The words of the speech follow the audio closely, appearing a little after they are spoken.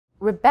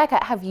Rebecca,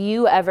 have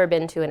you ever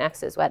been to an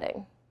ex's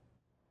wedding?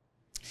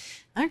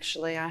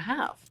 Actually, I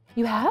have.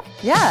 You have?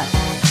 Yeah.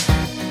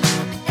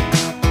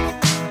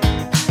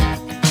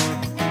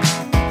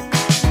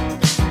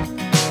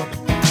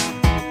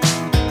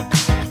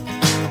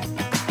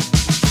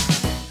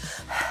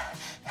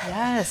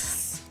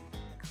 Yes.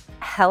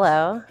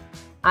 Hello,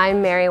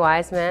 I'm Mary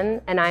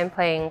Wiseman, and I'm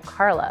playing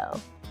Carlo.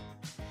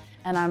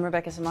 And I'm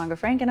Rebecca Samanga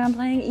Frank, and I'm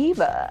playing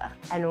Eva.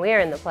 And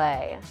we're in the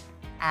play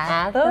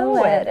At the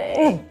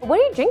wedding. What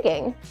are you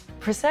drinking?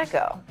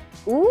 Prosecco.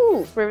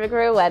 Ooh, perfect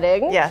for a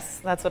wedding. Yes,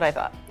 that's what I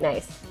thought.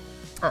 Nice.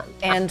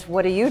 And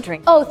what are you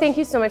drinking? Oh, thank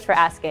you so much for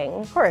asking.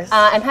 Of course.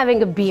 I'm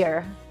having a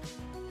beer.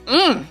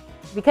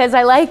 Because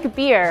I like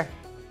beer.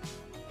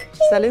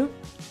 Salut.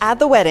 At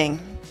the Wedding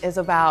is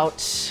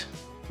about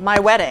my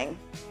wedding.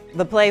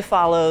 The play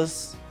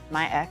follows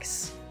my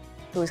ex,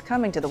 who is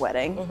coming to the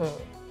wedding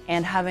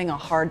and having a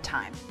hard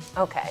time.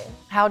 Okay.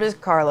 How does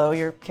Carlo,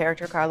 your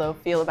character Carlo,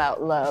 feel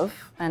about love?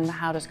 And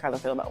how does Carlo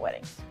feel about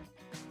weddings?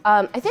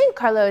 I think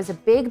Carlo is a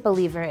big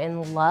believer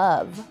in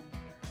love.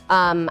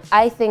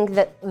 I think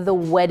that the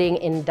wedding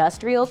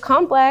industrial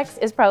complex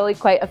is probably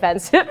quite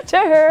offensive to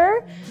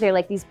her. They're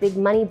like these big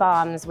money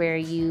bombs where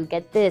you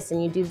get this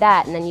and you do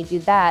that and then you do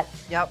that.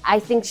 Yep. I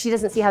think she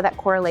doesn't see how that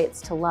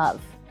correlates to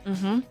love.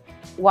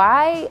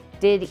 Why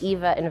did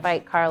Eva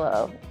invite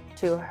Carlo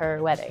to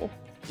her wedding?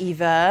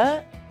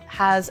 Eva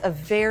has a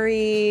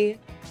very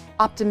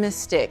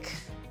optimistic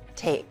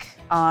take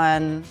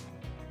on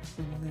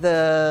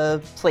the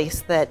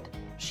place that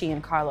she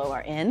and Carlo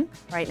are in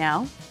right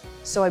now.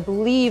 So I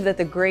believe that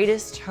the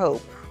greatest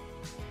hope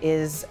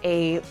is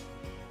a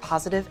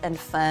positive and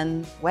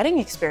fun wedding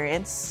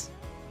experience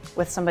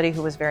with somebody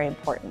who was very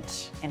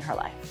important in her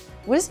life.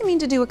 What does it mean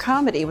to do a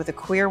comedy with a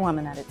queer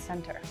woman at its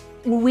center?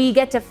 We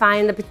get to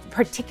find the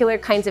particular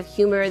kinds of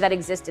humor that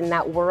exist in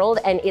that world,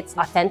 and it's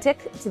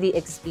authentic to the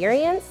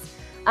experience.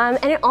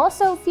 And it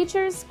also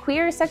features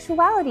queer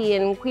sexuality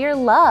and queer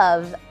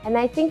love. And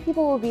I think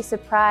people will be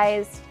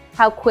surprised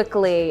how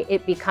quickly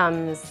it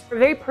becomes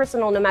very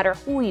personal no matter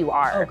who you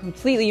are. Oh,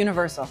 completely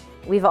universal.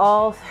 We've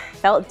all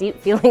felt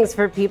deep feelings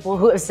for people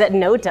who have said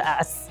no to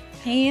us.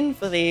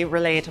 Painfully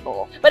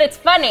relatable. But it's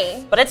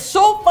funny. But it's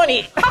so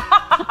funny!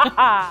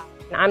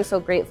 I'm so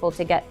grateful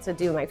to get to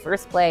do my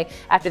first play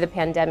after the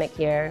pandemic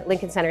here.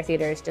 Lincoln Center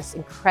Theater is just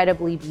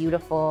incredibly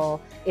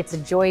beautiful. It's a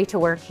joy to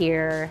work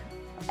here.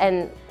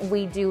 And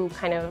we do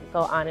kind of go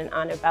on and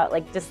on about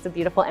like just the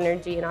beautiful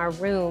energy in our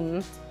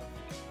room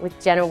with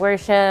Jenna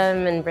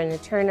Worsham and Brenda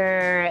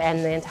Turner and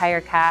the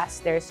entire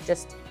cast. There's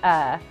just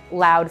a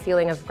loud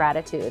feeling of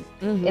gratitude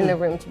in the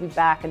room to be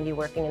back and be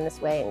working in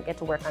this way and get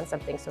to work on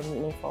something so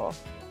meaningful.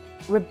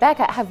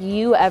 Rebecca, have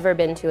you ever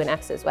been to an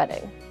ex's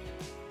wedding?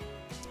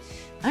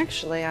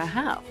 Actually, I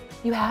have.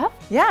 You have?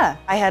 Yeah.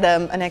 I had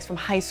an ex from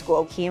high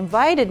school. He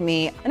invited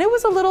me, and it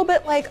was a little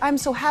bit like, I'm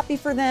so happy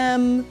for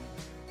them.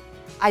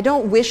 I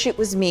don't wish it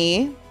was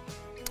me.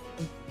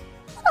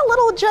 A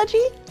little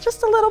judgy,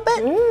 just a little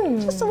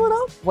bit, just a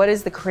little. What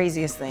is the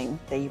craziest thing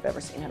that you've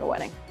ever seen at a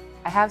wedding?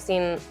 I have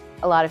seen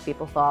a lot of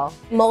people fall.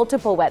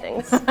 Multiple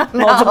weddings.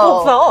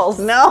 Multiple falls.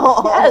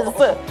 No. Yes.